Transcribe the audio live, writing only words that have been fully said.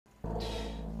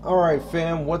Alright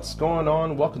fam, what's going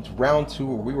on? Welcome to round 2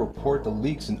 where we report the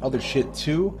leaks and other shit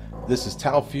too. This is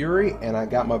Tal Fury and I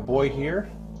got my boy here.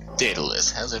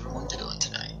 Daedalus, how's everyone doing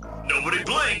tonight? Nobody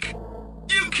blink!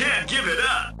 You can't give it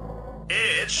up!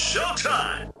 It's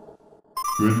showtime!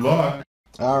 Good luck.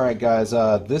 Alright guys,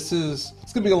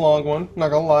 it's gonna be a long one, not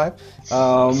gonna lie.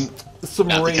 Some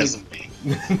Not raid... because of me.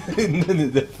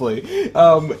 Definitely.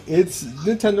 It's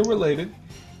Nintendo related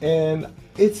and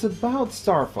it's about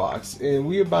Star Fox, and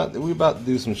we about to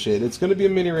do some shit. It's gonna be a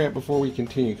mini rant before we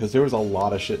continue because there was a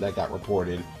lot of shit that got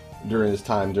reported during this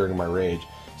time during my rage.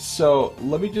 So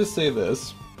let me just say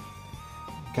this: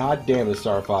 God damn it,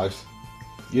 Star Fox,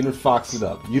 you done foxed it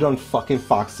up. You done fucking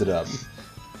foxed it up.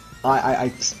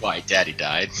 This is why Daddy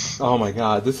died. Oh my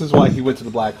God, this is why he went to the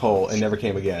black hole and never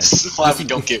came again. This is why we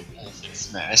don't get Wolf in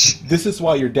Smash. This is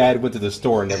why your dad went to the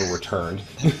store and never returned.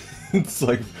 It's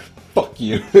like, fuck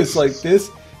you. It's like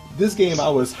this game I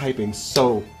was hyping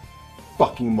so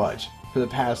fucking much for the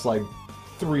past like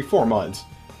 3-4 months.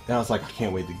 And I was like, I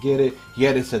can't wait to get it.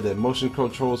 Yeah, they said that motion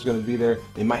control is going to be there.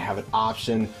 They might have an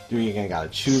option. Dude, you ain't gotta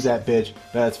choose that bitch.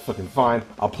 But that's fucking fine.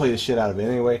 I'll play the shit out of it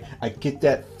anyway. I get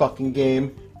that fucking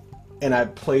game and I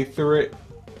play through it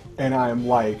and I'm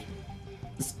like,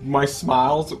 my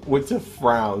smiles went to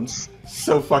frowns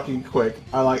so fucking quick.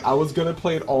 I was gonna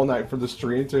play it all night for the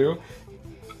stream too,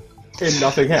 and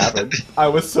nothing happened. I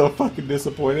was so fucking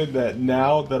disappointed that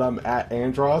now that I'm at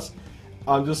Andros,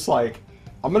 I'm just like,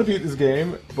 I'm gonna beat this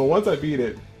game, but once I beat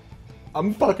it,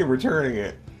 I'm fucking returning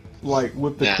it, like,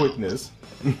 with the quickness.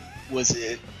 Was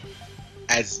it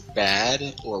as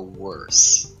bad or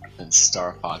worse than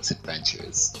Star Fox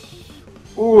Adventures?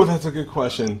 Ooh, that's a good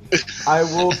question. I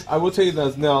will tell you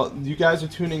this. Now, you guys are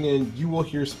tuning in, you will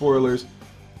hear spoilers.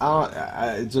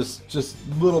 Just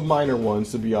little minor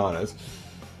ones, to be honest.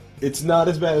 It's not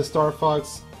as bad as Star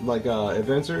Fox, like,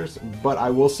 Adventures, but I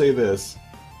will say this.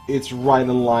 It's right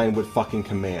in line with fucking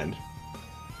Command.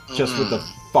 Just with the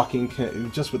fucking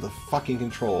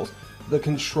controls. The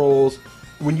controls,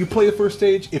 when you play the first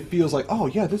stage, it feels like, oh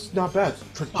yeah, this is not bad.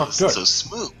 It's Oh, this is so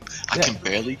smooth. I can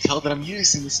barely tell that I'm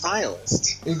using the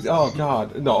stylus. Oh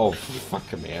god, no, fuck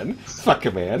Command. Fuck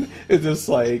Command. It's just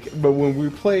like, but when we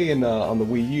play on the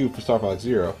Wii U for Star Fox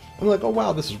Zero, I'm like, oh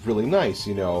wow, this is really nice,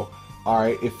 you know.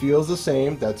 Alright, it feels the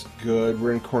same, that's good,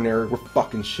 we're in Corneria, we're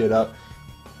fucking shit up.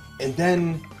 And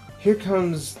then, here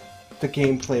comes the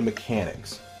gameplay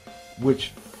mechanics, which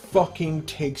fucking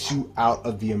takes you out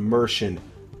of the immersion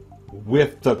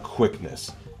with the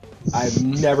quickness. I've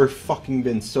never fucking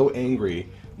been so angry.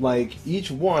 Like,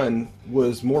 each one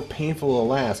was more painful to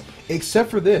last, except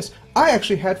for this. I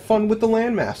actually had fun with the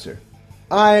Landmaster.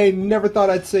 I never thought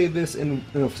I'd say this in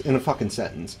a fucking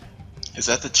sentence. Is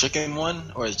that the chicken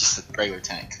one, or is it just a regular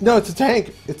tank? No, it's a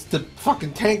tank. It's the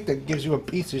fucking tank that gives you a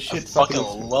piece of shit. I fucking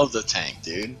love the tank,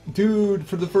 dude. Dude,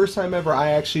 for the first time ever,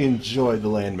 I actually enjoyed the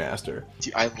Landmaster.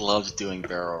 Dude, I loved doing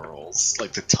barrel rolls.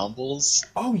 Like the tumbles.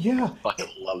 Oh, yeah. I fucking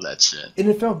love that shit. And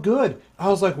it felt good. I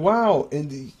was like, wow.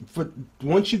 And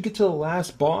once you get to the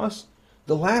last boss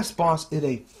is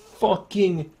a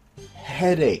fucking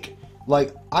headache.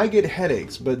 Like, I get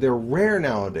headaches, but they're rare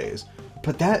nowadays.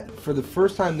 But that, for the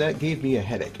first time, that gave me a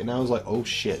headache. And I was like, oh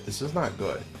shit, this is not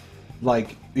good.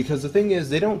 Like, because the thing is,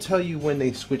 they don't tell you when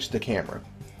they switch the camera.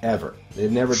 Ever. They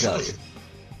never tell you.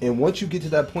 And once you get to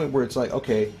that point where it's like,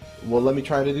 okay, well, let me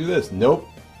try to do this. Nope.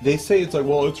 They say it's like,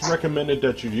 well, it's recommended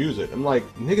that you use it. I'm like,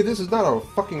 nigga, this is not a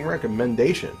fucking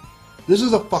recommendation. This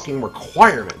is a fucking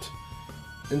requirement.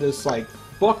 And it's like,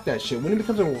 fuck that shit. When it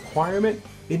becomes a requirement,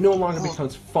 it no longer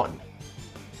becomes fun.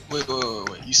 Wait.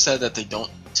 You said that they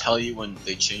don't tell you when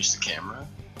they change the camera?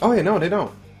 Oh yeah, no, they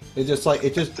don't. It's just like,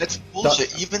 it just... That's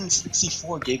bullshit. Even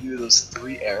 64 gave you those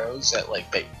 3 arrows that, like,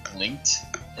 they blinked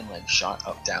and, like, shot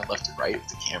up, down, left, and right if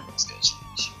the camera was gonna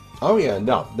change. Oh yeah,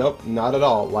 nope, not at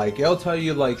all. Like, it'll tell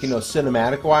you, like, you know,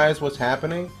 cinematic-wise what's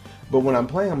happening, but when I'm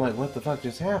playing, I'm like, what the fuck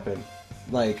just happened?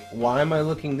 Like, why am I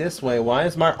looking this way? Why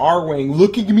is my R-Wing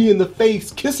looking me in the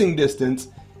face, kissing distance?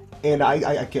 And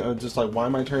I can't, just like, why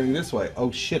am I turning this way? Oh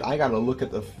shit, I gotta look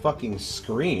at the fucking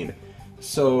screen.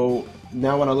 So,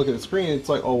 now when I look at the screen, it's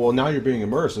like, oh, well, now you're being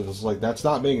immersive. It's like, that's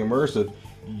not being immersive.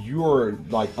 You're,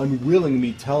 like,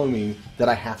 unwillingly telling me that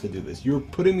I have to do this. You're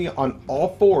putting me on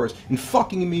all fours and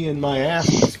fucking me in my ass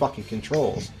with these fucking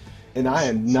controls. And I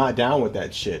am not down with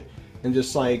that shit. And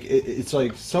just like it's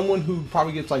like someone who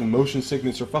probably gets like motion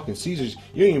sickness or fucking seizures,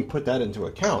 you didn't even put that into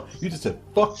account. You just said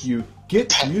fuck you,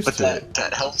 get used But to it.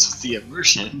 that helps with the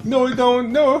immersion. No, you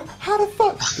don't. No, how the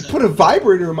fuck? Put a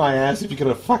vibrator in my ass if you're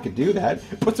gonna fucking do that.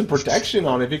 Put some protection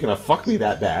on if you're gonna fuck me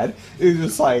that bad. It's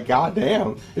just like,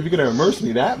 goddamn, if you're gonna immerse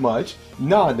me that much,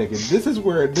 nah, nigga. This is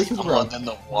where Then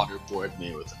the waterboard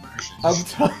me with immersion.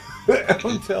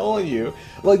 I'm telling you,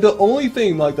 like the only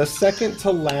thing, like the second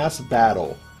to last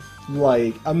battle,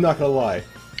 like I'm not gonna lie,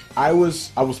 I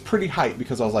was pretty hyped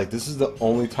because I was like, this is the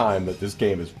only time that this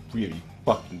game is really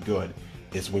fucking good.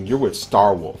 Is when you're with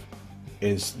Starwolf.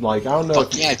 It's like I don't know.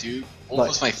 Fuck yeah, dude. Wolf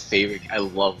was my favorite. I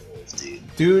love Wolf,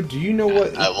 dude. Dude, do you know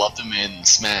what? I loved him in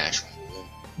Smash.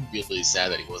 Really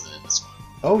sad that he wasn't in this one.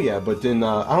 Oh yeah, but then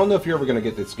I don't know if you're ever gonna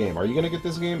get this game. Are you gonna get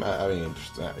this game? I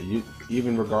mean,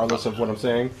 even regardless of what I'm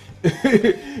saying,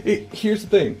 here's the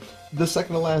thing: the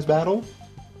second to last battle,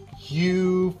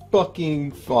 you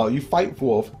fight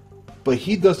Wolf, but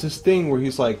he does this thing where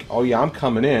he's like, "Oh yeah, I'm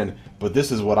coming in, but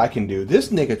this is what I can do." This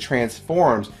nigga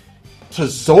transforms to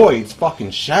Zoid's fucking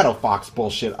Shadow Fox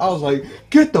bullshit. I was like,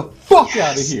 "Get the fuck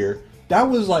out of here!" That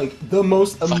was like the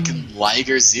most fucking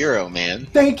Liger Zero, man.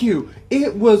 Thank you.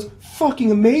 It was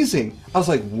fucking amazing. I was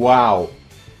like, wow,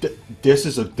 this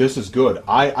is good.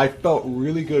 I felt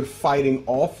really good fighting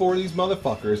all four of these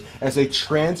motherfuckers as they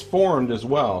transformed as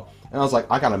well. And I was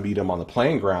like, I gotta meet them on the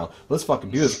playing ground. Let's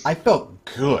fucking do this. I felt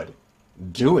good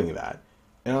doing that.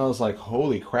 And I was like,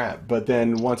 holy crap. But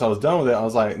then once I was done with it, I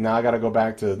was like, now I gotta go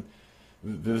back to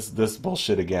this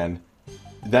bullshit again.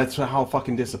 That's how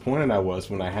fucking disappointed I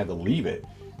was when I had to leave it.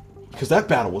 Because that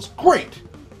battle was great!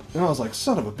 And I was like,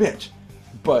 son of a bitch.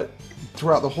 But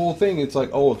throughout the whole thing, it's like,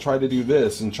 oh, try to do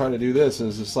this and try to do this. And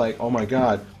it's just like, oh my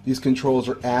god, these controls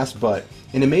are ass butt.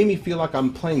 And it made me feel like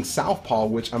I'm playing Southpaw,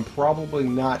 which I'm probably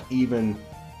not even,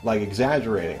 like,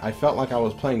 exaggerating. I felt like I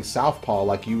was playing Southpaw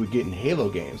like you would get in Halo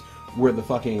games, where the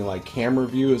fucking, like, camera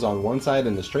view is on one side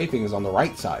and the strafing is on the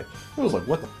right side. I was like,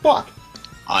 what the fuck?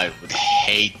 I would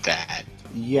hate that.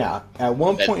 Yeah, at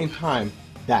one point in time,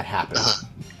 that happened.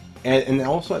 And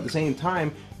also at the same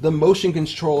time, the motion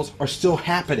controls are still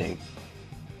happening.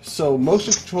 So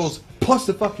motion controls plus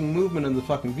the fucking movement of the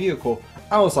fucking vehicle,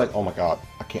 I was like, oh my god,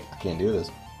 I can't do this.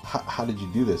 How did you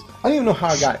do this? I don't even know how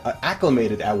I got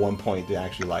acclimated at one point to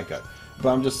actually like it.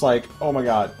 But I'm just like, oh my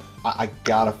god, I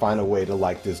gotta find a way to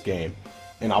like this game.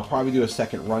 And I'll probably do a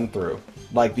second run through.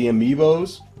 Like the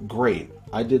amiibos, great.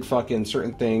 I did fucking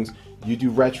certain things. You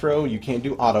do retro, you can't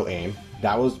do auto aim.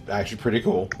 That was actually pretty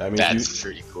cool. That means that's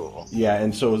pretty cool. Yeah,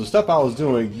 and so the stuff I was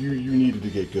doing, you needed to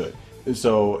get good.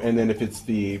 So, and then if it's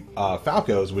the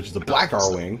Falcos, which is the Black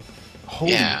Arwing,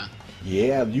 holy,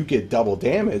 yeah, you get double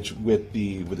damage with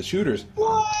the shooters.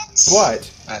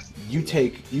 What? But you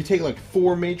take like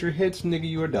 4 major hits, nigga,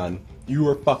 you are done. You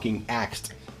are fucking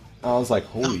axed. I was like,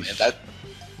 holy shit.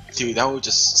 Dude, that would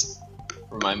just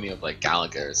remind me of like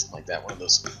Galaga or something like that. One of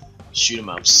those shoot 'em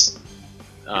ups.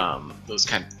 Those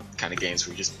kind of games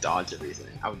where you just dodge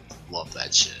everything. I would love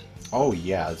that shit. Oh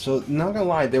yeah, so not gonna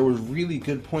lie, there were really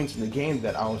good points in the game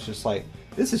that I was just like,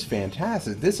 this is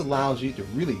fantastic. This allows you to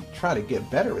really try to get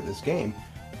better at this game.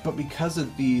 But because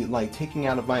of the, like, taking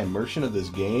out of my immersion of this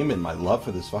game and my love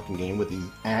for this fucking game with these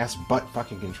ass butt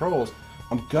fucking controls,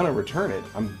 I'm gonna return it.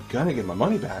 I'm gonna get my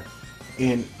money back.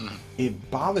 And it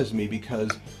bothers me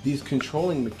because these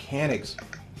controlling mechanics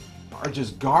are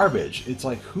just garbage. It's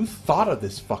like, who thought of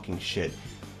this fucking shit?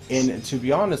 And to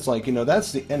be honest, like, you know,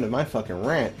 that's the end of my fucking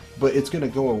rant, but it's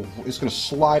gonna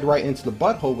slide right into the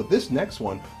butthole with this next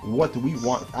one. What do we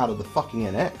want out of the fucking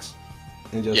NX?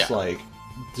 And just like,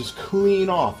 just clean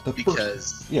off the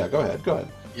first... Yeah, go ahead.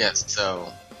 Yes,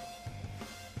 so...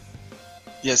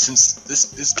 Yeah, since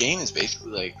this game is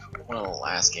basically like one of the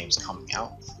last games coming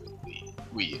out for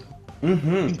Wii U.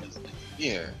 Because next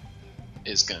year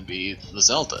is gonna be the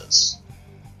Zeldas.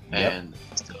 And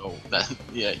so that,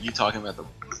 you talking about the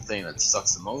thing that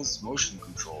sucks the most, motion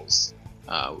controls.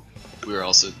 We were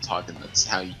also talking that's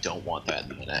how you don't want that in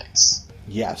the NX.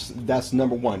 Yes, that's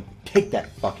number one. Take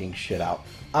that fucking shit out.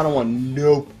 I don't want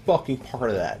no fucking part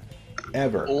of that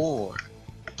ever.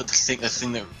 But the thing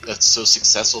that's so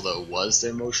successful though was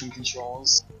their motion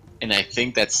controls, and I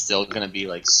think that's still gonna be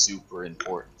like super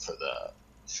important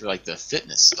for like the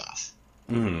fitness stuff.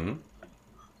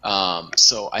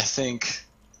 So I think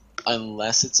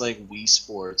unless it's like Wii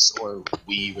Sports or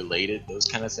Wii related, those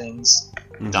kind of things,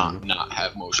 not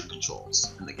have motion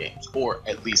controls in the games, or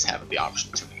at least have the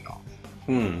option to turn it off.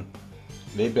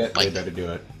 They better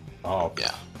do it. Oh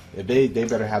yeah. They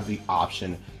better have the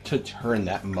option to turn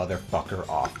that motherfucker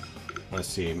off. Let's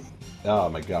see. Oh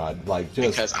my god, like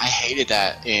just because I hated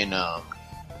that in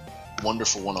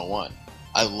Wonderful 101.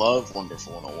 I love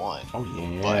Wonderful 101.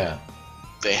 Oh yeah.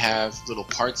 But they have little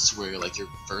parts where like you're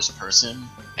first person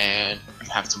and you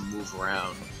have to move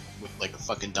around with like a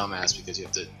fucking dumbass because you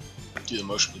have to do the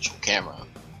motion control camera.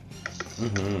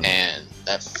 And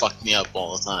that fucked me up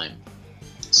all the time.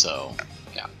 So,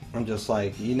 yeah. I'm just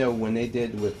like, you know, when they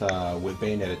did with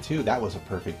Bayonetta 2, that was a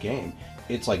perfect game.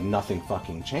 It's like nothing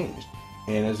fucking changed.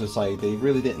 And it's just like they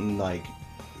really didn't like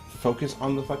focus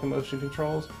on the fucking motion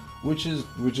controls, which is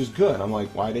good. I'm like,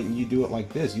 why didn't you do it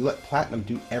like this? You let Platinum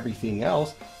do everything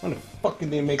else. Why the fuck are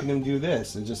they making them do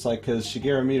this? It's just like, because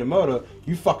Shigeru Miyamoto,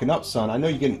 you fucking up, son. I know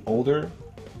you're getting older,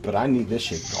 but I need this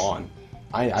shit gone.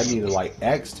 I need to like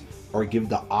X'd or give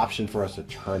the option for us to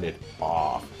turn it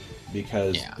off.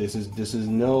 Because this is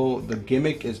the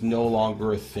gimmick is no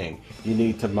longer a thing. You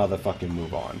need to motherfucking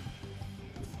move on.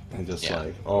 And just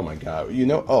like, oh my god, you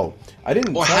know, I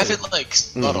didn't. Or have it like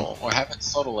subtle, or have it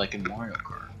subtle like in Mario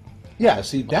Kart. Yeah,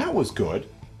 see, that was good.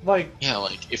 Like, yeah,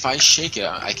 like if I shake it,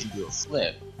 I can do a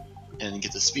flip and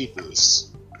get the speed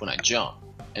boost when I jump,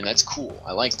 and that's cool.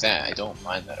 I like that. I don't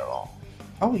mind that at all.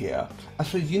 Oh yeah,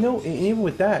 actually, you know, even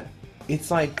with that,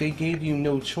 it's like they gave you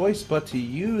no choice but to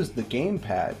use the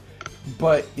gamepad.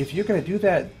 But if you're going to do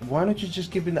that, why don't you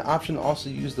just give me the option to also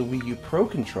use the Wii U Pro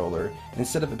controller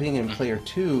instead of it being in Player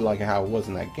 2 like how it was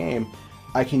in that game?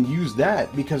 I can use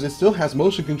that because it still has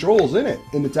motion controls in it,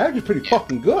 and it's actually pretty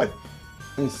fucking good.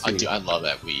 I love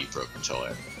that Wii U Pro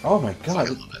controller. Oh my god! I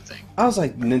love that thing. I was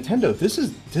like, Nintendo, this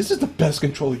is the best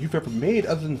controller you've ever made,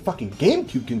 other than the fucking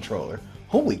GameCube controller.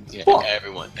 Holy fuck!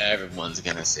 Everyone's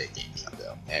gonna say GameCube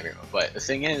though. Everyone, but the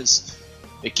thing is,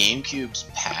 the GameCube's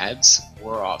pads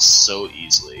wore off so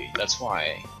easily. That's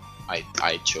why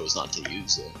I chose not to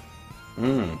use it.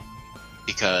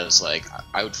 Because like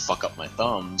I would fuck up my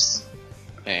thumbs,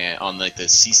 and on like the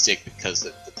C stick because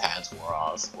the pads wore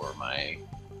off, or my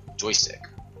joystick.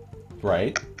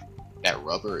 Right. That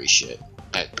rubbery shit.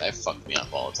 That fucked me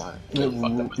up all the time. It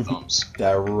fucked up my thumbs.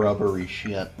 That rubbery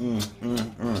shit.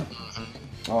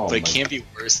 Oh, but it can't be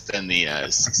worse than the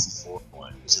 64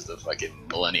 one, which is the fucking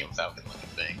Millennium Falcon looking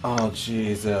thing. Oh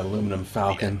jeez, the aluminum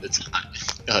Falcon. Yeah,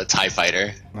 the TIE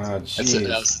Fighter. Oh jeez.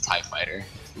 That was the TIE Fighter.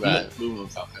 Aluminum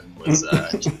Falcon was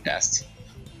cast.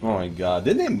 Oh my god.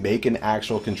 Didn't they make an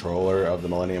actual controller of the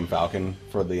Millennium Falcon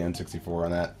for the N64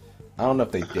 on that? I don't know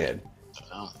if they did.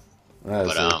 I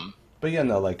don't know. But yeah,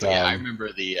 no, like... yeah, I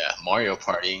remember the Mario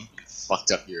Party. You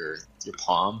fucked up your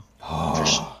palm for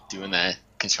doing that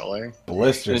controller.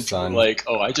 Blister, son. Like,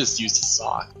 oh, I just used a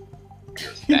sock.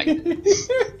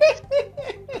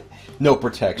 No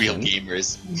protection.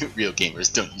 Real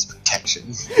gamers don't use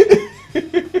protection.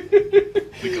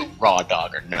 We go raw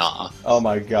dog or nah. Oh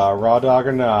my god, raw dog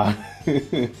or nah.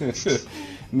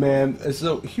 Man,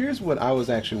 so here's what I was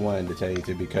actually wanting to tell you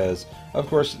to, because of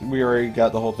course we already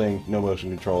got the whole thing, no motion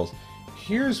controls.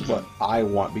 Here's what I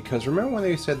want, because remember when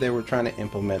they said they were trying to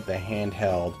implement the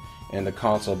handheld in the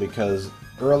console, because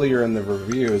earlier in the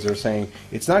reviews they're saying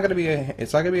it's not gonna be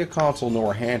a console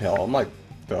nor a handheld. I'm like,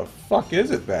 the fuck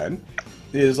is it then?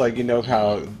 It is like, you know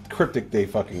how cryptic they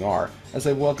fucking are. I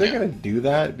said, well, if they're gonna do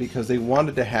that because they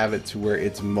wanted to have it to where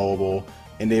it's mobile,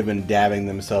 and they've been dabbing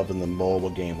themselves in the mobile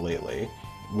game lately,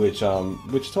 which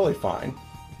is totally fine.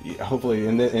 Hopefully,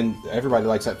 and everybody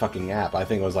likes that fucking app. I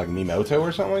think it was like Miimoto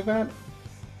or something like that.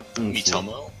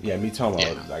 Miitomo? Yeah, Miitomo.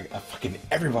 Yeah. Like fucking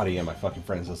everybody in my fucking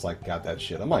friends just like got that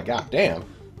shit. I'm like, god damn,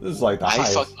 this is like the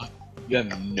highest. You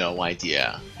have no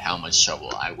idea how much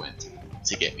trouble I went through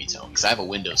to get Miitomo, because I have a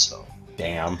Windows phone.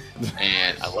 Damn.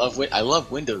 And I love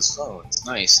Windows Phone. It's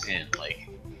nice, and like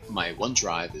my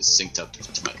OneDrive is synced up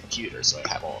to my computer, so I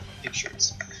have all of my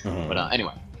pictures. But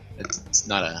anyway, it's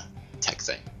not a tech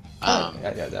thing.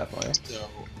 Yeah, definitely. So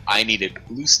I needed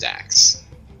BlueStacks.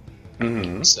 So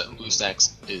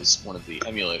BlueStacks is one of the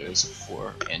emulators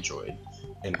for Android.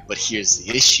 But here's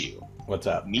the issue. What's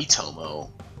up?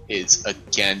 Miitomo is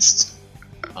against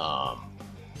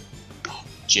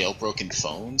jailbroken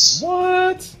phones.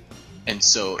 What? And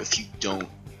so if you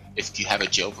have a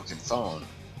jailbroken phone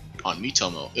on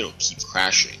Miitomo, it'll keep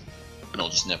crashing, and it'll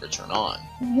just never turn on.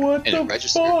 What and the it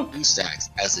registered fuck? BlueStacks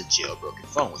as a jailbroken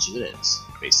phone, which it is,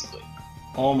 basically.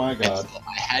 Oh my god.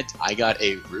 And so I got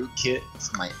a rootkit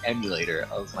for my emulator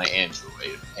of my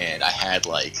Android, and I had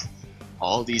like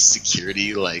all these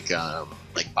security like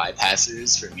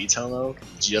bypassers for Miitomo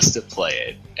just to play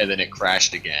it, and then it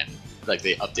crashed again. Like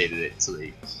they updated it,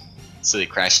 so they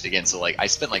crashed it again. So like I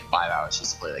spent like 5 hours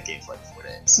just to play that game for like 4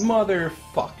 days.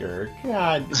 Motherfucker.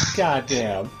 God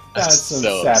damn. That's some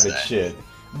so savage upset. shit.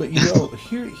 But you know,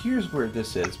 here's where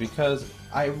this is, because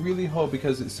I really hope,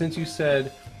 because since you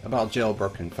said about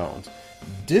jailbroken phones,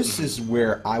 This is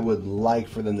where I would like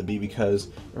for them to be, because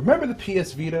remember the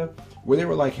PS Vita where they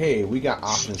were like, "Hey, we got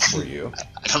options for you."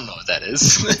 I don't know what that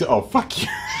is. Oh, fuck you.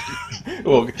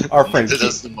 Well, our friend That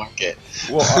does the market.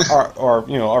 well,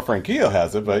 our friend Keo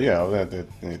has it, but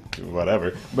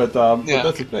whatever. But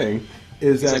that's the thing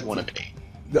is It's that like one of eight.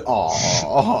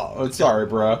 oh, sorry,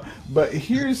 bro. But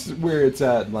here's where it's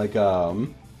at, like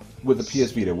with the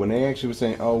PS Vita, when they actually were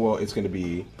saying, "Oh, well, it's going to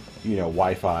be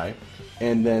Wi-Fi,"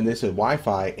 and then they said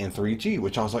Wi-Fi and 3G,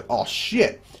 which I was like, "Oh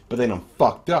shit!" But then I'm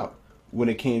fucked up when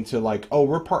it came to like, "Oh,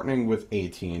 we're partnering with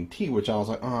AT&T," which I was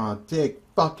like, "Oh, dick,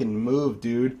 fucking move,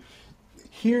 dude."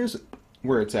 Here's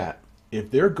where it's at.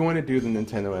 If they're going to do the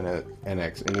Nintendo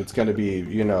NX and it's going to be,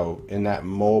 in that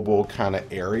mobile kind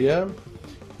of area,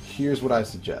 here's what I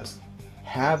suggest.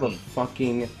 Have a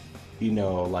fucking,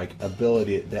 like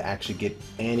ability to actually get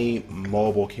any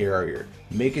mobile carrier.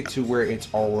 Make it to where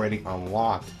it's already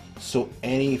unlocked so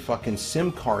any fucking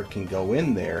SIM card can go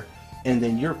in there, and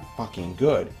then you're fucking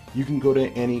good. You can go to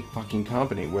any fucking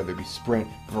company, whether it be Sprint,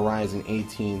 Verizon,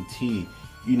 AT&T,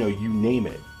 you name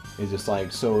it. It's just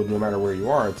like, so no matter where you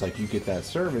are, it's like you get that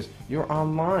service, you're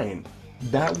online.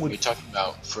 That would... Are you talking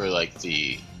about for like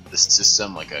the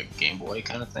system, like a Game Boy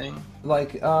kind of thing?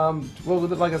 Like, well,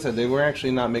 like I said, they were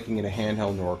actually not making it a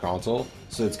handheld nor a console,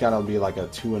 so it's gotta be like a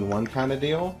 2-in-1 kind of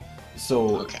deal.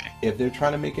 So, if they're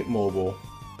trying to make it mobile,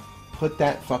 put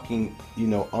that fucking,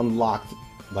 unlocked,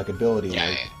 like, ability in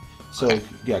there. So,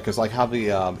 because like how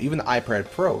the, even the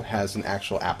iPad Pro has an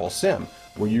actual Apple SIM,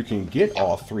 where you can get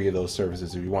all three of those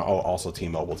services if you want. Oh, also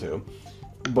T-Mobile too.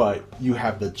 But you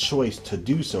have the choice to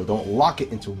do so. Don't lock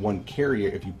it into one carrier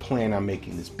if you plan on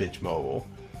making this bitch mobile.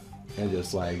 And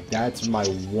just like, that's my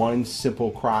one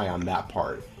simple cry on that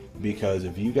part. Because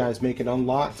if you guys make it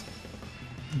unlocked,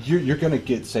 you're gonna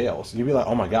get sales. You'll be like,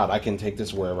 oh my god, I can take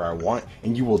this wherever I want.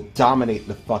 And you will dominate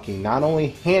the fucking, not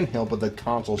only handheld, but the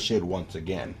console shit once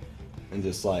again. And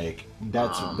just like,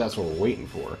 that's what we're waiting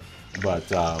for.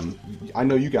 But I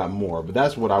know you got more, but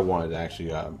that's what I wanted to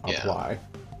actually apply.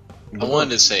 I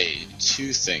wanted to say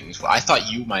two things. Well, I thought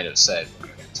you might have said we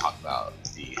were going to talk about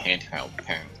the handheld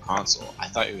pairing with console. I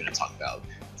thought you were going to talk about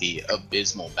the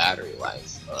abysmal battery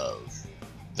life of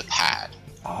the pad.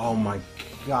 Oh my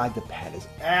god, the pad is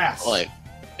ass! Like,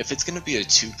 if it's going to be a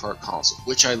two-part console,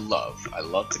 which I love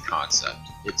the concept.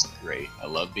 It's great. I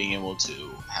love being able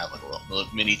to have like a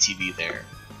little mini TV there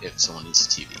if someone needs a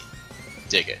TV.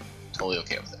 Dig it. Totally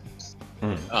okay with it.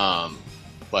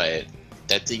 But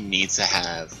that thing needs to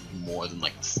have more than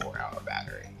like a 4-hour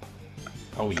battery.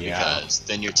 Oh yeah. Because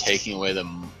then you're taking away the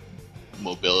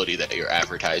mobility that you're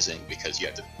advertising, because you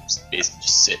have to basically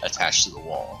just sit attached to the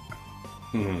wall.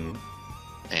 And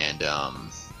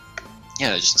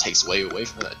it just takes away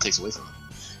from that. It takes away from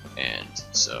it. And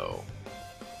so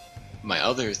my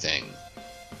other thing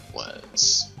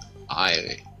was,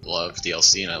 I love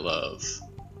DLC and I love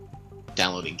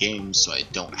downloading games, so I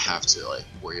don't have to like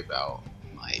worry about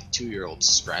my 2-year-old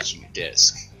scratching a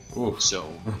disc. Oof.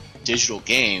 So digital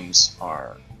games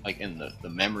are like, in the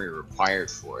memory required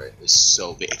for it is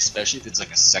so big, especially if it's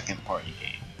like a second party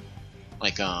game,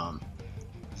 like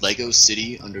Lego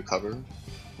City Undercover.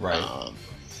 Right.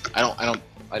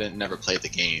 I didn't never play the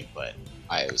game, but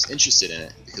I was interested in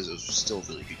it because it was still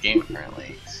a really good game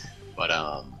apparently.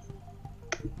 But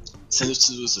since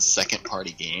it was a second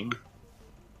party game,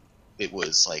 it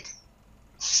was like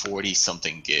 40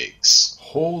 something gigs.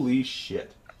 Holy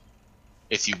shit.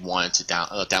 If you wanted to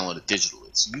download it digitally.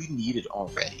 So you needed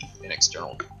already an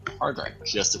external hard drive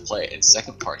just to play it. And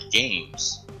second party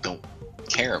games don't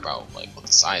care about like what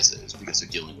the size is, because they're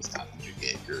dealing with 500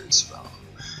 gigs from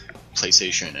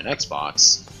PlayStation and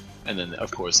Xbox. And then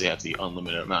of course they have the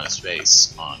unlimited amount of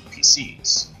space on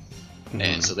PCs.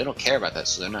 And so they don't care about that,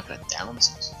 so they're not going to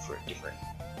downsize it for a different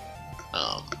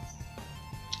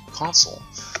console.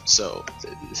 So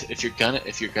if you're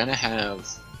gonna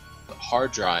have the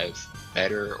hard drive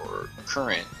better or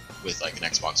current with like an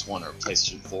Xbox One or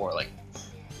PlayStation 4, like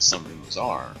some rooms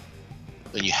are,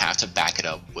 then you have to back it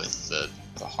up with the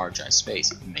hard drive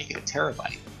space and make it a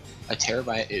terabyte. A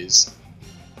terabyte is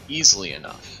easily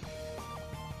enough,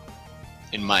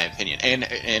 in my opinion,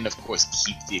 and of course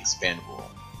keep the expandable.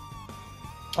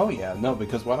 Oh yeah, no,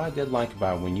 because what I did like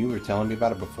about when you were telling me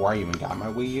about it before I even got my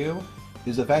Wii U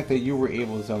is the fact that you were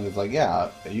able to tell me, it's like, yeah,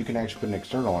 you can actually put an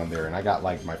external on there, and I got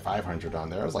like my 500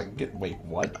 on there. I was like, wait,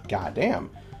 what?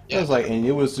 Goddamn. Yeah. I was like, and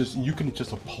it was just, you can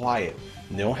just apply it.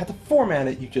 You don't have to format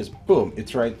it, you just, boom,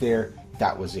 it's right there.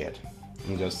 That was it.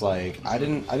 And just like I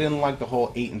didn't like the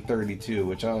whole 8 and 32,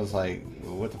 which I was like,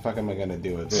 what the fuck am I gonna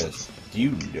do with this?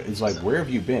 It's like, where have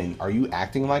you been? Are you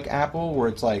acting like Apple, where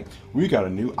it's like, we got a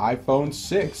new iPhone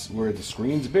 6 where the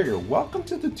screen's bigger? Welcome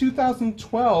to the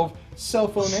 2012 cell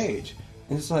phone age.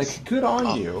 And it's like, good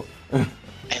on you. And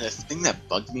the thing that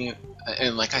bugged me,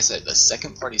 and like I said, the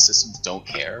second party systems don't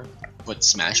care, but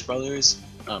Smash Brothers,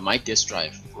 my disk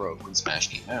drive broke when Smash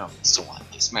came out. I still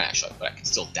wanted to Smash, but I can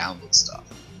still download stuff.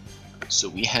 So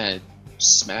we had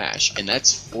Smash, and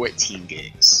that's 14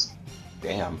 gigs.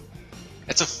 Damn.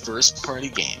 That's a first party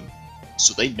game,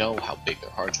 so they know how big their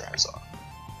hard drives are.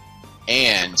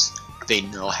 And they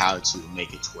know how to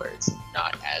make it to where it's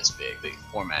not as big. They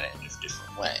format it in a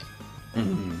different way.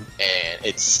 Mm-hmm. And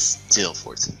it's still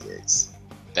 14 gigs.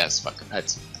 I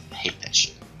hate that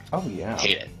shit. Oh, yeah.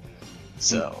 Hate it.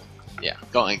 So, yeah,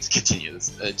 going to continue this.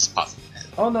 Just pause it.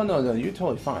 Oh, no, you're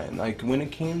totally fine. Like, when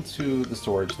it came to the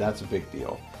storage, that's a big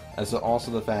deal. As also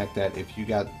the fact that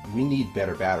we need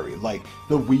better battery. Like,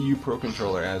 the Wii U Pro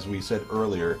Controller, as we said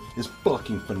earlier, is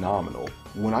fucking phenomenal.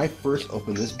 When I first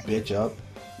opened this bitch up,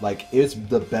 like, it's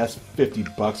the best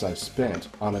 $50 I've spent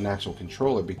on an actual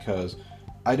controller because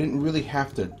I didn't really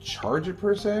have to charge it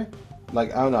per se.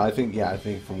 Like, I don't know, I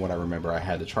think from what I remember, I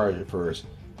had to charge it first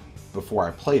before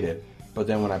I played it. But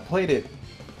then when I played it,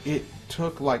 it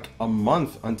took like a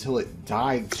month until it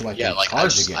died to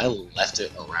charge again. I left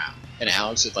it around, and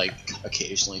Alex would like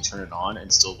occasionally turn it on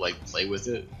and still like play with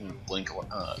it and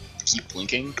keep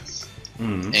blinking,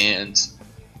 and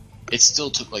it still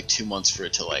took like 2 months for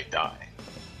it to like die.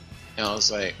 And I was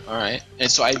like, all right,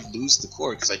 and so I lose the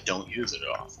cord because I don't use it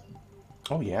often.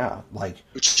 Oh yeah, like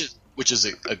which is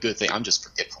a good thing. I'm just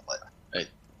forgetful.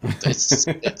 It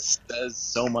says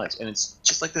so much, and it's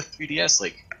just like the 3DS.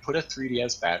 Like, put a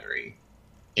 3DS battery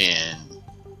in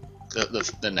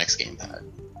the next gamepad.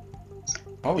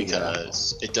 Oh,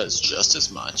 because it does just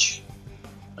as much.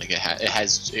 Like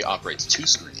it operates 2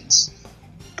 screens,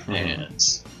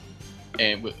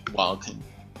 while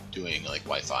doing like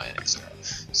Wi-Fi and extra.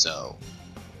 So,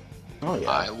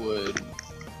 I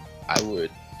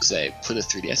would say put a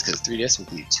 3DS, because 3DS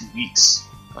would be 2 weeks,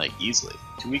 like easily.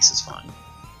 2 weeks is fine.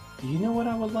 You know what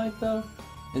I would like though?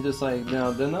 And just like, now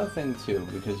the another thing too,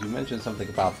 because you mentioned something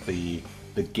about the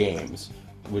games,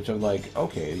 which I'm like,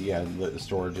 okay, yeah, the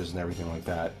storages and everything like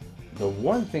that. The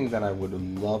one thing that I would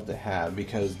love to have,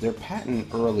 because their patent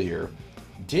earlier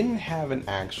didn't have an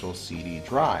actual CD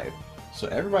drive, so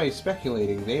everybody's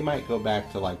speculating they might go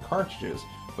back to like cartridges,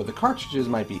 but the cartridges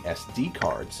might be SD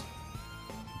cards.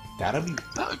 That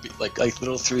would be like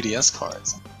little 3DS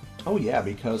cards. Oh yeah,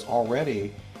 because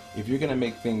already, if you're gonna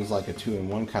make things like a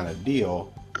 2-in-1 kind of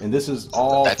deal, and this is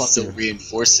all that still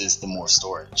reinforces the more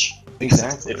storage.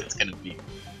 Exactly. If it's gonna be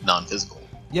non-physical.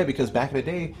 Yeah, because back in the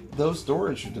day, those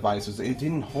storage devices, it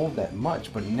didn't hold that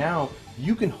much, but now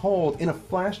you can hold, in a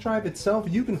flash drive itself,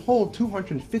 you can hold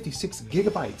 256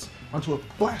 gigabytes onto a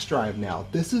flash drive now.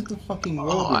 This is the fucking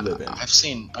world we live in. I've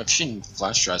seen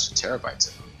flash drives with terabytes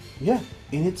in them. Yeah,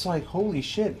 and it's like, holy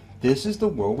shit, this is the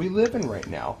world we live in right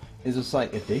now. It's just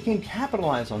like, if they can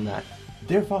capitalize on that,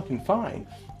 they're fucking fine.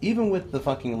 Even with the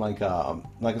fucking, like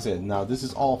I said, now this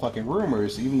is all fucking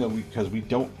rumors, even though because we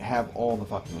don't have all the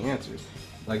fucking answers.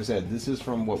 Like I said, this is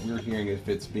from what we're hearing, if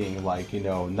it's being like,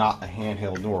 not a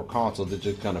handheld nor a console, they're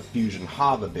just gonna fusion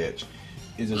the bitch.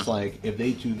 Is it's like, if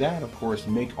they do that, of course,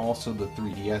 make also the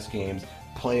 3DS games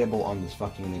playable on this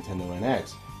fucking Nintendo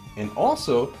NX. And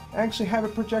also, actually have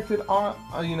it projected on,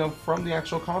 from the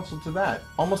actual console to that.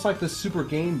 Almost like the Super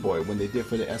Game Boy when they did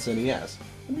for the SNES.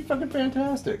 It'd be fucking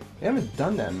fantastic. They haven't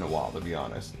done that in a while, to be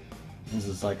honest. It's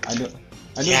just like, I know.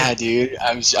 Yeah, dude.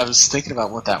 I was thinking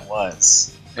about what that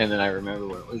was. And then I remember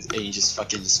what it was. And you just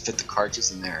fit the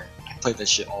cartridges in there. I played that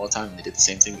shit all the time. They did the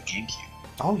same thing with GameCube.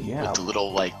 Oh, yeah. With the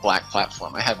little, black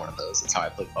platform. I had one of those. That's how I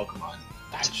played Pokemon.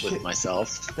 With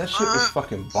myself. That shit was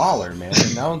fucking baller, man.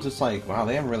 And now I'm just like, wow,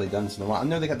 they haven't really done this in a while. I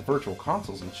know they got the virtual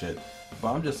consoles and shit,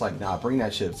 but I'm just like, nah, bring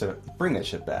that shit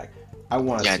back. I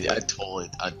want to see it.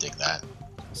 I dig that.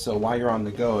 So while you're on the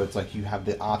go, it's like you have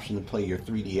the option to play your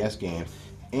 3DS games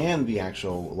and the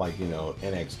actual,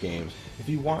 NX games if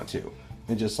you want to.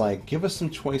 And just like, give us some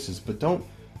choices, but don't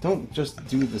just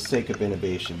do the sake of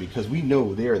innovation, because we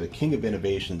know they are the king of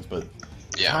innovations, but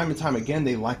time and time again,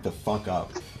 they like to fuck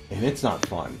up. And it's not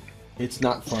fun. It's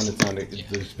not fun. The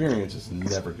experience is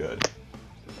never good.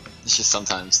 It's just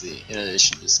sometimes the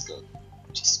innovation just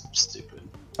stupid.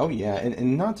 Oh yeah,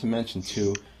 and not to mention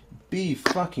too, be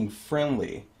fucking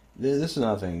friendly. This is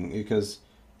another thing, because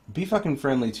be fucking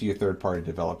friendly to your third-party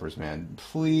developers, man.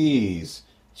 Please.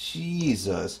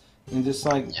 Jesus. And just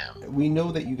like, we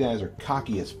know that you guys are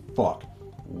cocky as fuck.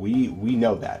 We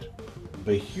know that.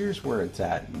 But here's where it's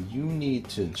at. You need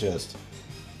to just,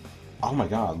 oh my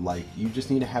god, like, you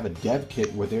just need to have a dev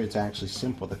kit where it's actually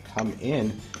simple to come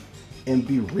in and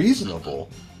be reasonable.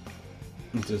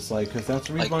 Just like, because that's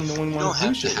the reason why no one wants to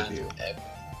do shit with you.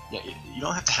 You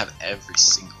don't have to have every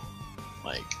single,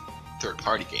 like,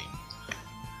 third-party game.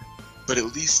 But at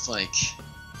least, like,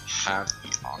 have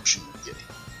the option of getting,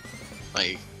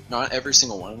 like, not every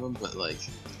single one of them, but, like,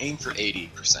 aim for 80%.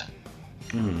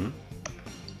 Mm-hmm.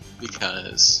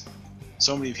 Because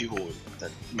so many people,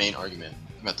 that main argument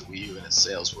about the Wii U and its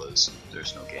sales was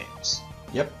there's no games.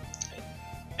 Yep.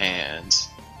 And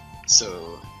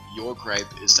so your gripe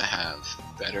is to have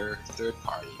better third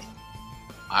party.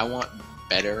 I want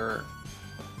better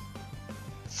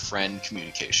friend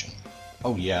communication.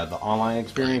 Oh yeah, the online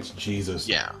experience, Jesus.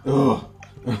 Yeah. Ugh.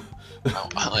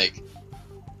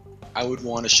 I would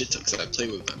want to shit talk, because I play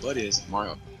with my buddies,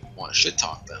 Mario, want to shit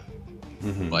talk them.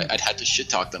 Mm-hmm. But I'd have to shit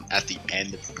talk them at the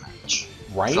end of the match.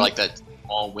 Right? For like that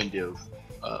small window,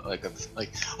 oh,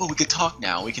 we could talk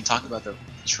now. We can talk about the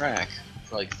track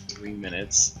for like 3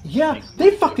 minutes. Yeah,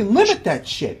 they fucking limit that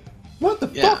shit. What the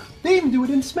Yeah. fuck? They even do it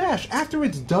in Smash. After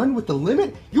it's done with the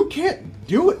limit, you can't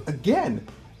do it again.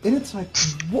 And it's like,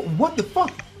 what the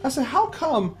fuck? I said, how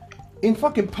come in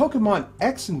fucking Pokemon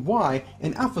X and Y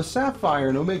and Alpha Sapphire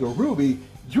and Omega Ruby,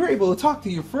 you're able to talk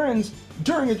to your friends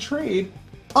during a trade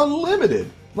unlimited?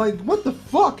 Like, what the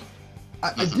fuck?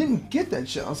 I didn't get that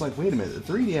shit. I was like, wait a minute,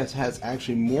 the 3DS has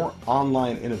actually more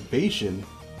online innovation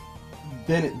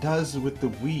than it does with the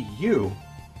Wii U.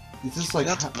 It's just like,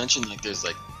 not to mention, like, there's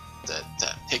like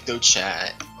that Picto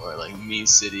Chat or like Me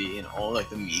City and all like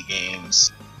the Me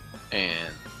games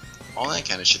and all that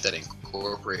kind of shit that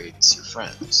incorporates your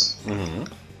friends. mm-hmm.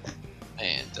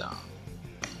 And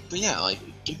but yeah, like,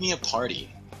 give me a party.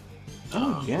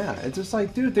 Oh yeah, it's just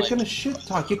like, dude, they're like- gonna shit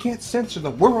talk. You can't censor the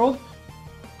world.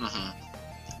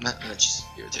 That just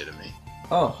irritated me.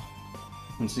 Oh,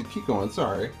 let's see, keep going.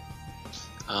 Sorry.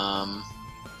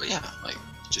 But yeah, like,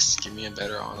 just give me a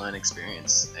better online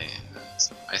experience, and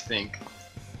I think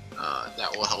that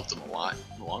will help them a lot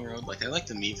in the long run. Like, I like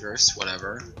the Miiverse,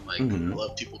 whatever. Like, Mhm. I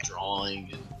love people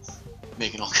drawing and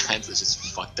making all kinds of just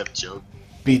fucked up jokes.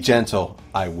 Be gentle.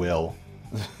 I will.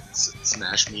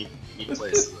 Smash Me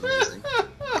Place is amazing.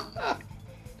 But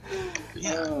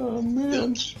yeah, Oh they'll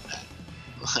man. keep that.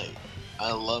 Like,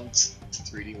 I loved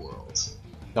 3D World.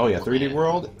 Oh yeah, 3D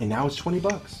World, and now it's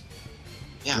 $20.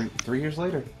 Yeah, Three years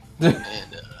later. and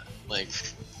like,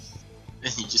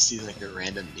 and you just see like a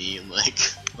random meme, like,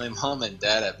 my mom and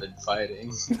dad have been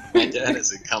fighting. My dad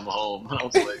hasn't come home. I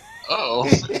was like, oh.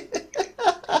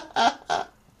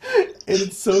 And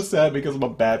it's so sad because I'm a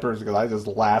bad person because I just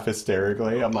laugh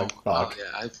hysterically. I'm like, fuck. Oh,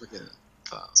 yeah, I freaking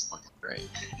thought it was fucking great.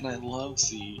 And I love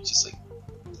the, just like,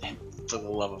 man, for the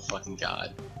love of fucking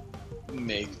God,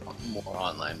 make more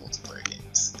online multiplayer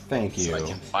games. Thank you. So I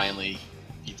can finally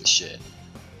beat the shit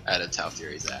out of Tao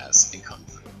Fury's ass in Kung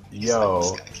Fu. He's Yo, like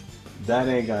the Sky King. that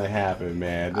ain't gonna happen,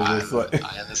 man. I It's just like,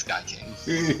 am the Sky King.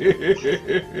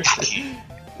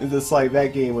 it's just like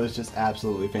that game was just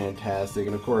absolutely fantastic,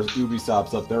 and of course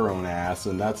Ubisoft's up their own ass,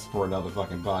 and that's for another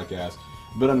fucking podcast.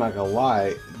 But I'm not gonna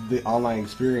lie, the online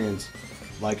experience,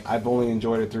 like, I've only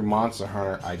enjoyed it through Monster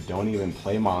Hunter. I don't even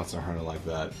play Monster Hunter like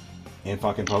that. And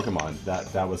fucking Pokemon,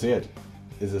 that was it.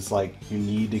 It's just like, you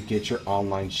need to get your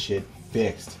online shit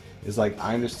fixed. It's like,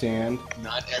 I understand.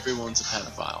 Not everyone's a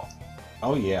pedophile.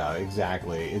 Oh yeah,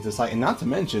 exactly. It's just like, and not to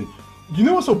mention, you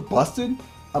know what's so busted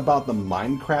about the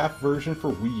Minecraft version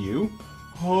for Wii U?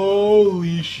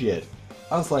 Holy shit.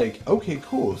 I was like, okay,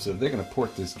 cool. So if they're gonna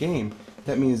port this game,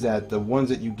 that means that the ones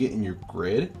that you get in your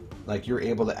grid, like, you're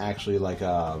able to actually, like,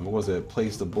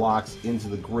 place the blocks into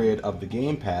the grid of the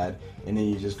gamepad, and then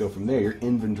you just go from there. Your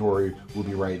inventory will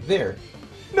be right there.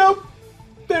 Nope,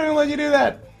 they don't let you do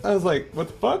that. I was like, what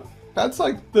the fuck? That's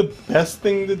like the best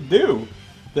thing to do.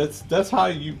 That's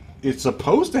how it's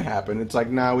supposed to happen. It's like,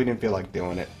 nah, we didn't feel like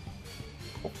doing it.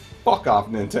 Fuck off,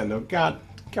 Nintendo. God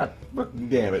fucking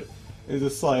damn it. It's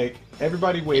just like,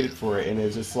 everybody waited for it, and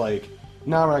it's just like,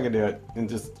 no, we're not gonna do it, and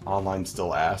just online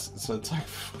still ass. So it's like,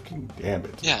 fucking damn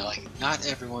it. Yeah, like, not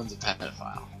everyone's a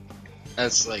pedophile.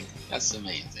 That's the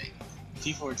main thing.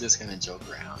 People are just gonna joke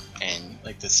around, and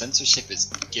like, the censorship is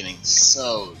getting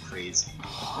so crazy.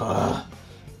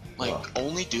 Like,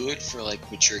 only do it for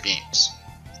like mature games.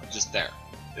 Just there.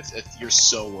 If you're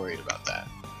so worried about that.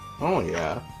 Oh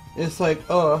yeah. It's like,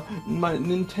 my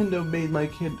Nintendo made my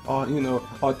kid,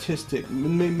 autistic,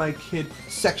 made my kid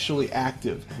sexually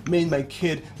active, made my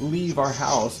kid leave our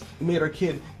house, made our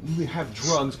kid have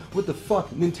drugs. What the fuck?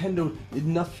 Nintendo,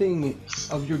 nothing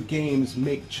of your games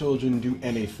make children do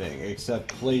anything except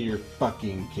play your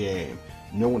fucking game.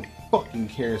 No one fucking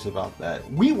cares about that.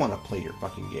 We want to play your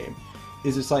fucking game.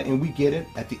 It's just like, and we get it,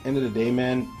 at the end of the day,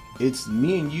 man, it's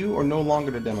me and you are no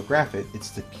longer the demographic, it's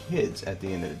the kids at the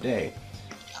end of the day.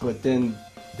 But then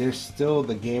there's still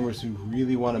the gamers who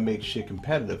really want to make shit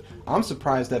competitive. I'm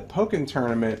surprised that Pokken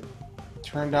Tournament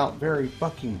turned out very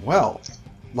fucking well.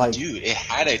 Like, dude, it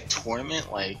had a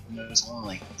tournament, like, there was only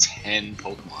like 10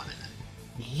 Pokemon in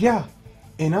it. Yeah,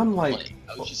 and I'm like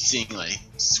I was just seeing like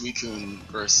Suicune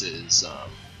versus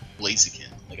Blaziken.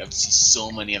 Like, I would see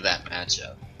so many of that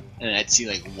matchup, and I'd see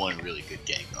like one really good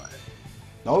Gengar.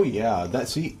 Oh yeah,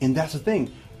 that's the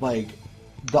thing. Like,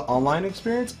 the online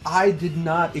experience, I did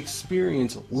not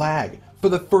experience lag for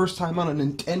the first time on a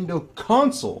Nintendo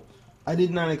console. I did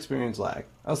not experience lag.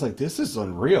 I was like, this is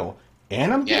unreal,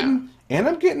 and I'm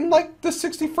getting like the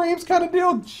 60 frames kind of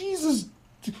deal. Jesus,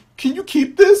 can you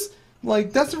keep this?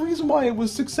 Like, that's the reason why it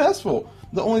was successful.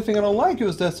 The only thing I don't like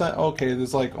is that's not, okay,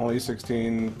 there's like only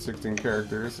 16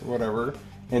 characters, whatever,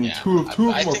 and two of them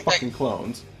are fucking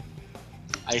clones.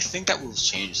 I think that will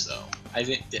change though. I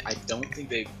don't think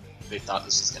they thought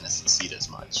this was gonna succeed as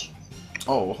much.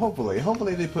 Oh,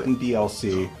 hopefully they put in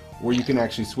DLC where you can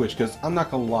actually switch. Because I'm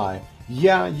not gonna lie,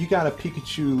 yeah, you got a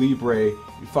Pikachu Libre,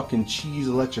 you fucking cheese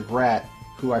electric rat,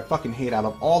 who I fucking hate out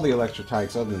of all the electric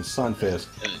types other than Sunfist.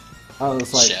 I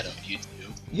was like, Shadow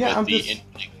Mewtwo. yeah, I'm the just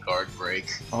infinite guard break.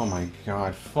 Oh my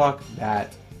god, fuck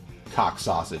that cock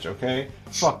sausage, okay?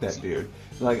 Fuck that dude.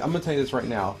 Like, I'm gonna tell you this right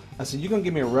now. I said, you're gonna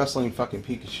give me a wrestling fucking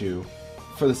Pikachu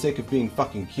for the sake of being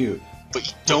fucking cute. But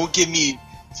you don't give me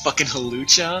fucking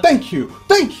Halucha? Thank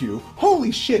you!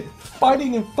 Holy shit!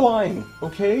 Fighting and flying,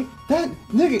 okay? That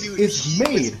nigga is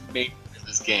made. Made for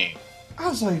this game. I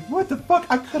was like, what the fuck?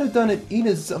 I could have done an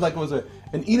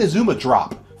Inazuma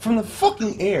drop from the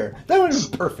fucking air. That would have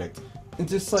been perfect. And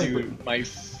just like, dude, my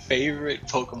favorite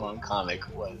Pokemon comic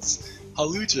was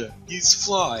Halucha. He's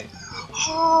fly.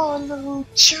 Oh no,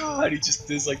 Chad! He just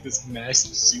does like this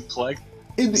massive suplex.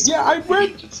 Yeah, I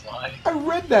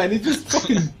read that, and it just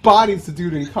fucking bodies the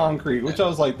dude in concrete, which I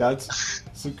was like, that's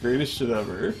the greatest shit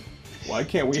ever. Why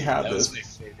can't we have this? That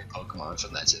was my favorite Pokemon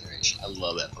from that generation. I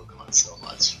love that Pokemon so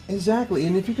much. Exactly,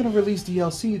 and if you're gonna release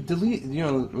DLC,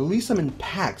 release them in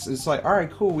packs. It's like, alright,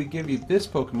 cool, we give you this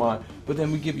Pokemon, but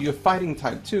then we give you a fighting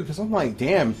type too, because I'm like,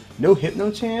 damn, no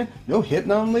Hypno-chan, no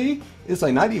Hypnon-Lee? It's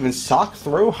like, not even Sock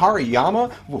Throw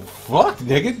Hariyama? Well, fuck,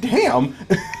 nigga, damn!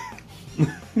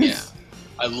 Yeah.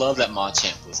 I love that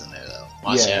Machamp was in there though.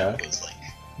 Machamp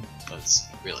was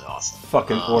really awesome.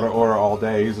 Fucking order all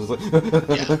day. He's just like,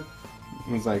 yeah.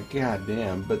 It's like, god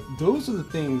damn. But those are the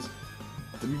things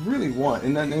that we really want.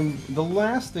 And then the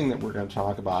last thing that we're gonna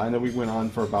talk about, I know we went on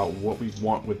for about what we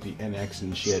want with the NX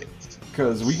and shit,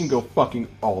 because we can go fucking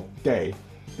all day.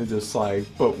 And just like,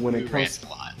 but when it comes, a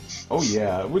lot. Oh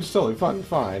yeah, which is totally fucking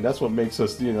fine. That's what makes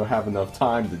us, have enough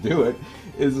time to do it.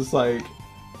 Is just like,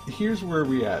 here's where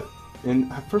we at.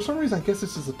 And for some reason, I guess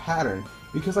this is a pattern,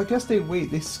 because I guess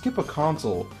they skip a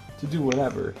console to do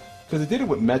whatever. Because they did it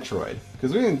with Metroid,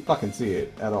 because we didn't fucking see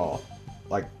it at all.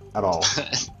 Like, at all.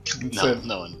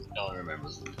 no one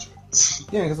remembers what Metroid was.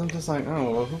 Yeah, because I'm just like,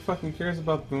 oh, well, who fucking cares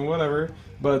about them, whatever.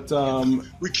 But,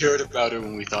 we cared about it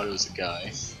when we thought it was a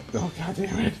guy. Oh, god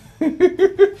damn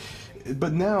it.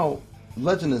 But now,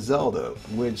 Legend of Zelda,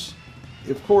 which...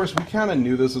 Of course, we kind of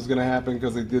knew this was going to happen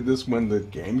because they did this when the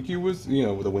GameCube was,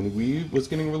 when Wii was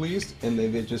getting released, and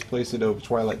they just placed it over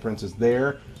Twilight Princess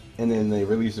there, and then they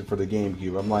released it for the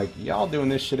GameCube. I'm like, y'all doing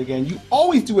this shit again? You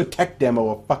always do a tech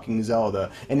demo of fucking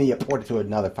Zelda, and then you port it to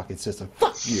another fucking system.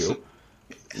 Fuck you!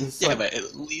 Yeah, but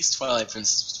at least Twilight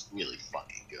Princess was really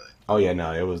fucking good. Oh yeah,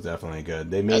 no, it was definitely good.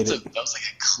 They made that was like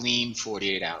a clean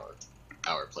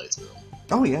 48-hour playthrough.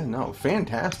 Oh yeah, no,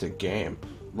 fantastic game.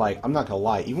 Like, I'm not gonna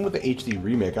lie, even with the HD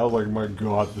remake, I was like, my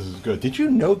god, this is good. Did you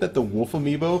know that the Wolf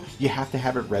Amiibo, you have to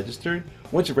have it registered?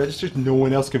 Once it registers, no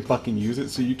one else can fucking use it,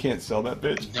 so you can't sell that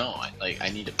bitch? No, I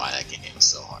need to buy that game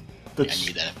so hard. I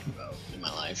need that Amiibo in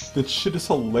my life. That shit is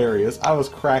hilarious. I was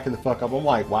cracking the fuck up. I'm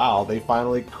like, wow, they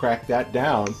finally cracked that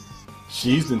down.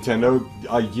 She's Nintendo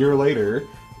a year later.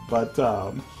 But,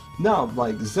 no,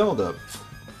 like, Zelda,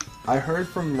 I heard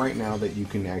from right now that you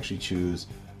can actually choose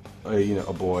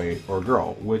a boy or a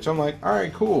girl, which I'm like,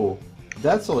 alright, cool.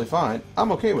 That's totally fine.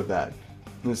 I'm okay with that.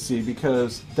 Let's see,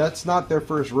 because that's not their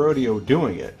first rodeo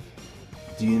doing it.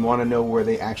 Do you want to know where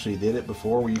they actually did it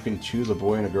before, where you can choose a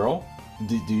boy and a girl?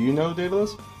 Do you know,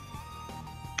 Daedalus?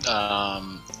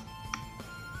 I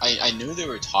knew they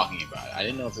were talking about it. I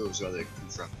didn't know if it was whether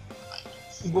confirmed.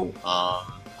 Well,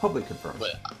 hopefully it confirms.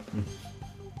 But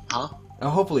huh?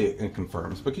 Hopefully it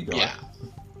confirms, but keep going. Yeah,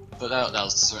 but that'll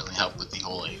certainly help with the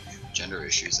whole like gender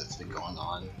issues that's been going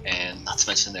on, and not to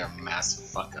mention their massive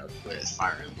fuck up with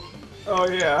Fire Emblem. Oh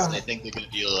yeah. So I think they're gonna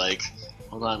be like,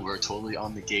 hold on, we're totally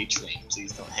on the gay train.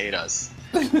 Please don't hate us.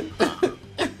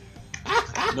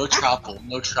 No trouble,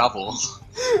 no trouble.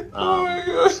 Oh my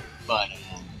god. But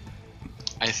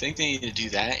I think they need to do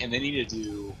that, and they need to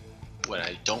do what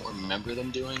I don't remember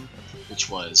them doing, which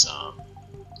was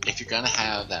if you're gonna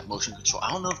have that motion control.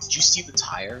 I don't know. Did you see the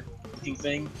tire looking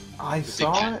thing? I The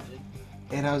saw big it,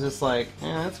 and I was just like,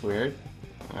 yeah, that's weird.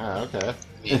 Ah, okay.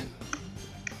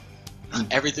 I mean,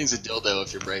 everything's a dildo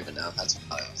if you're brave enough. That's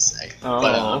what I would say. Oh.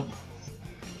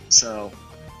 But so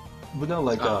But no,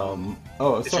 like,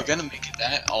 if you're gonna make it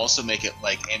that, also make it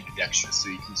like ambidextrous, so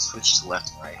you can switch to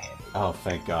left and right hand. oh,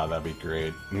 thank God, that'd be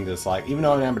great. And just like, even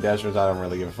though I'm ambidextrous, I don't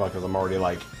really give a fuck because I'm already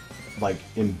like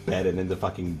embedded into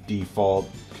fucking default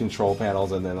control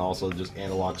panels, and then also just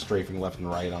analog strafing left and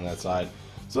right on that side.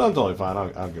 So I'm totally fine.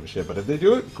 I don't give a shit. But if they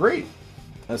do it, great.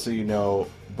 So you know.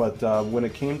 But when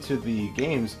it came to the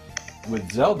games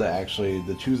with Zelda, actually,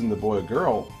 the choosing the boy or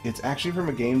girl, it's actually from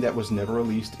a game that was never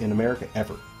released in America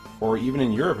ever, or even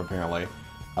in Europe apparently.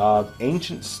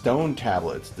 Ancient Stone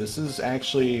Tablets. This is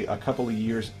actually a couple of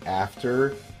years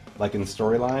after, like in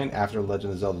storyline, after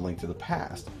Legend of Zelda: Link to the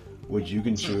Past, which you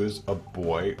can choose a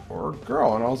boy or a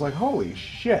girl. And I was like, holy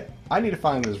shit, I need to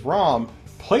find this ROM,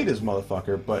 play this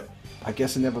motherfucker, but I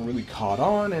guess it never really caught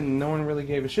on and no one really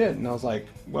gave a shit. And I was like,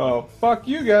 well, fuck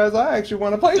you guys, I actually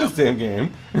want to play this damn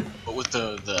game. But with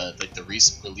the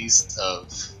recent release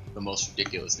of the most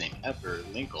ridiculous name ever,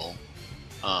 Linkle,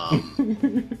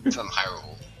 from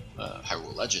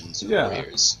Hyrule Legends or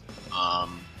Warriors, I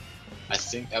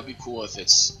think that'd be cool if it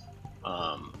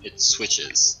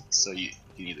switches, so you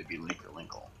can either be Link or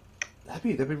Linkle.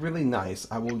 That'd be really nice.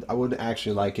 I would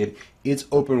actually like it. It's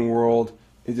open world.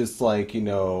 It's just like, you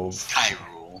know,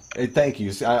 Skyrule. Thank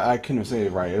you. See, I couldn't say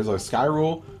it right. It was like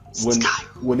Skyrule.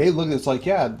 When they look, it's like,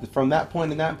 yeah, from that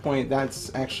point and that point,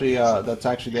 that's actually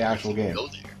the actual game. Go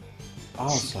there. I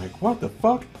was like, what the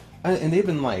fuck? And they've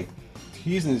been like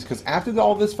teasing this because after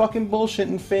all this fucking bullshit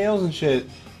and fails and shit,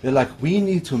 they're like, we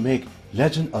need to make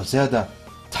Legend of Zelda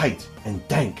tight and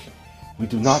dank. We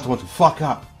do not want to fuck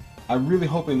up. I'm really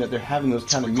hoping that they're having those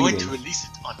kind of meetings. We're going to release it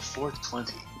on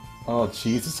 4/20. Oh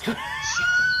Jesus Christ!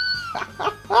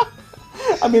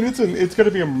 I mean, it's gonna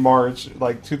be in March,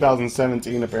 like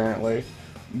 2017, apparently.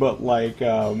 But like,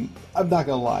 I'm not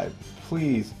gonna lie.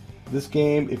 Please, this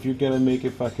game, if you're gonna make it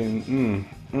fucking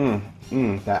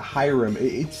that Hyrum,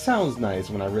 it sounds nice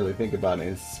when I really think about it.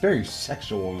 It's very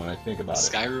sexual when I think about it.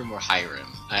 Skyrim or Hyrum?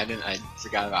 I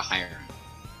forgot about Hyrum.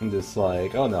 I'm just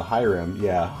like, oh no, Hyrum,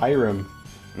 yeah, Hyrum.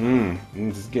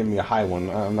 Just give me a high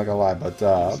one. I'm not gonna lie, but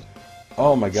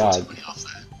oh my god.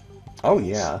 Oh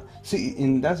yeah. See,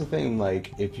 and that's the thing,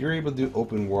 like, if you're able to do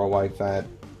open world like that,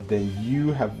 then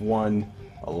you have won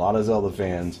a lot of Zelda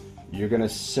fans. You're gonna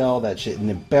sell that shit, and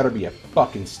it better be a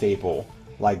fucking staple.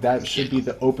 Like, that should be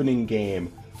the opening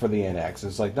game for the NX.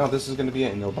 It's like, no, this is gonna be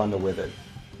it, and they'll bundle with it.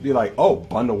 Be like, oh,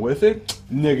 bundle with it?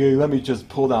 Nigga, let me just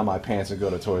pull down my pants and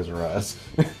go to Toys R Us.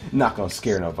 Not gonna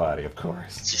scare nobody, of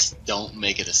course. Just don't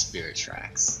make it a Spirit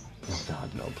Tracks. Oh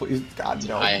god, no, please, god,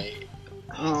 no.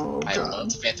 I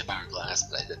loved Phantom Hourglass,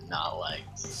 but I did not like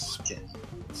fucking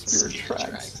Spirit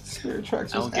Tracks. Spirit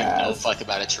Tracks I don't was give no ass. fuck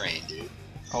about a train, dude.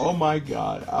 Oh my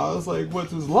god. I was like,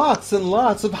 what's this? Lots and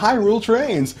lots of Hyrule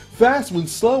trains. Fast ones,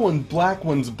 slow ones, black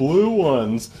ones, blue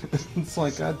ones. It's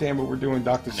like, god damn it, we're doing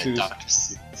Dr. And then Seuss. Dr.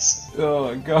 Seuss.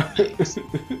 Oh my god.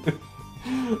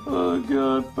 Oh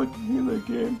god, fucking hate that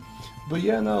game. But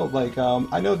yeah, no, like,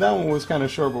 I know that one was kind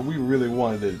of short, but we really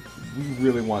want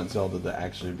Zelda to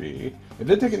actually be. If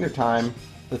they're taking their time,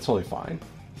 that's totally fine.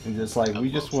 And just like,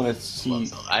 we just want to see.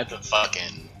 I have the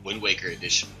fucking Wind Waker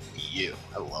edition for Wii U.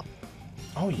 I love it.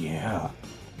 Oh yeah.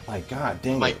 Like, god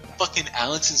dang My it. fucking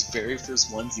Alex's very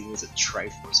first onesie was a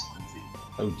Triforce onesie.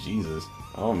 Oh Jesus.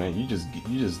 Oh man, you just like,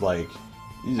 you just And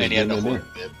he had getting the it in. horn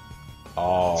bib.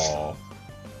 Oh,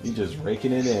 you just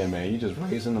raking it in, man. You just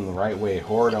raising them the right way,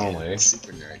 horde Fucking only.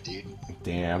 Super nerd, dude.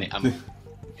 Damn.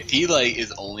 If he like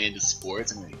is only into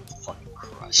sports, I'm gonna get fucking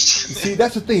crushed. See,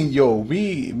 that's the thing, yo.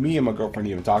 Me and my girlfriend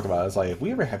even talked about it. It's like, if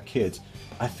we ever have kids,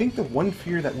 I think the one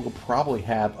fear that we'll probably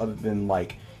have, other than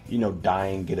like, you know,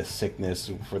 dying, get a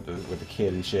sickness with the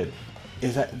kid and shit,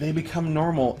 is that they become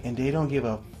normal and they don't give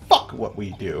a fuck what we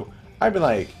do. I'd be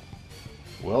like,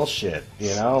 Well, shit, you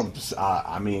know.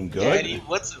 I mean, good. Daddy,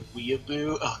 what's a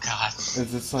weeaboo? Oh God. It's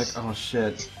just like, oh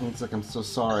shit. It's like, I'm so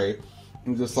sorry.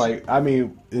 I'm just like, I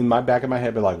mean, in my back of my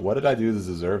head, be like, what did I do to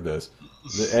deserve this?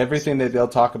 Everything that they'll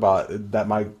talk about that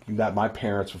my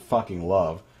parents would fucking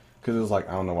love, because it was like,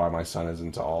 I don't know why my son is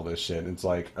into all this shit. It's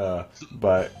like,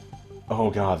 but oh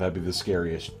god, that'd be the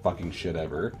scariest fucking shit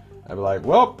ever. I'd be like,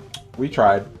 well, we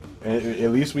tried. At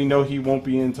least we know he won't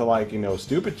be into, like, you know,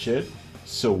 stupid shit,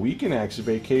 so we can actually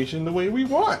vacation the way we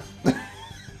want.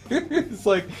 It's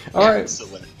like, alright. So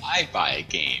when I buy a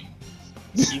game,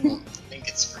 he won't think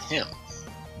it's for him.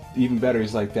 Even better,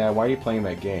 he's like, Dad, why are you playing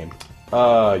that game?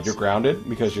 You're grounded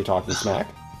because you're talking smack?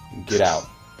 Get out.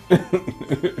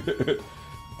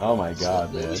 Oh my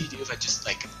god, What man. would you do if I just,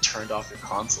 like, turned off your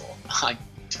console? I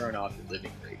turn off your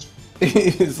living rage.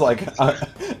 It's like,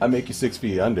 I make you 6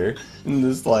 feet under. And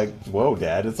it's like, whoa,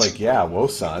 Dad. It's like, yeah, whoa,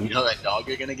 son. You know that dog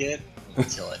you're gonna get?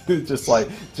 Kill it. Just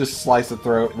slice the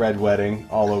throat, red wedding,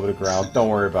 all over the ground. Don't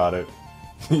worry about it.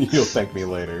 You'll thank me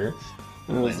later.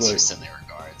 And I was Let's like, just send their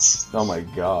regards. oh my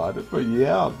god. But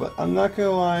yeah, but I'm not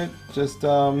gonna lie, just,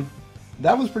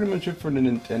 that was pretty much it for the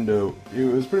Nintendo. It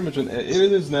was pretty much it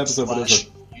is an episode, but it's a...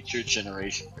 Future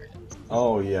generation.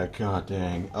 Oh yeah, god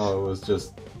dang. Oh, it was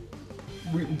just...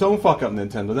 don't fuck up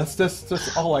Nintendo.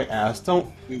 That's all I ask.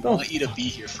 We don't want you to be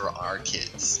here for our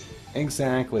kids.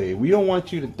 Exactly. We don't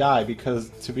want you to die because,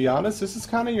 to be honest, this is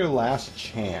kind of your last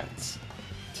chance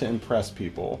to impress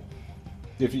people.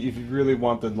 If you really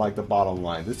want the bottom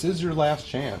line, this is your last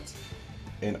chance,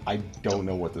 and I don't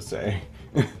know what to say.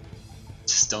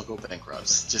 Just don't go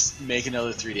bankrupt. Just make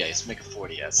another 3DS. Make a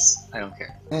 4DS. I don't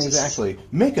care. Exactly.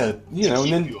 Make a Keep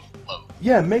you afloat.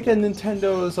 yeah, make a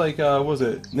Nintendo's what was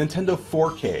it? Nintendo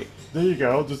 4K. There you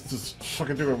go. Just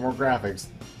fucking do it. More graphics.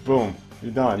 Boom.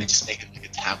 You're done. And just make it like a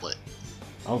tablet.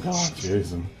 Oh god,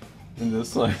 Jason. And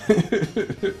just like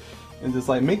and just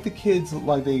like make the kids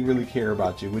like they really care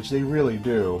about you, which they really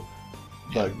do.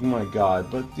 But oh my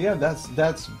god. But yeah,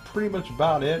 that's pretty much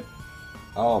about it.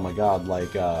 Oh my god,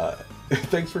 like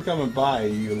thanks for coming by.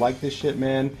 You like this shit,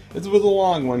 man? It was a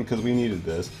long one because we needed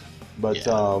this. But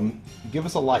give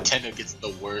us a like. Nintendo gets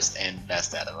the worst and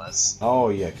best out of us. Oh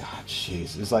yeah, god,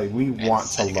 jeez. It's like we want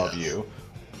to love you.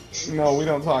 No, we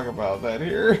don't talk about that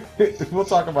here. We'll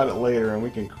talk about it later, and we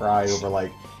can cry over, like,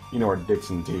 you know, our dicks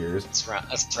in tears.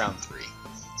 That's round 3.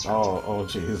 Oh,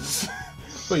 Jesus.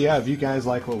 But yeah, if you guys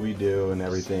like what we do and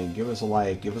everything, give us a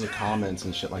like, give us a comments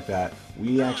and shit like that.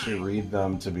 We actually read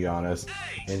them, to be honest,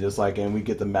 and and we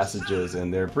get the messages,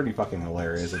 and they're pretty fucking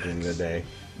hilarious at the end of the day.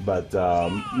 But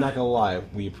not gonna lie,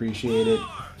 we appreciate it.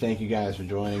 Thank you guys for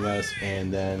joining us,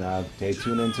 and then stay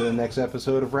tuned into the next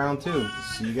episode of Round 2.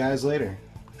 See you guys later.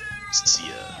 See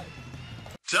ya.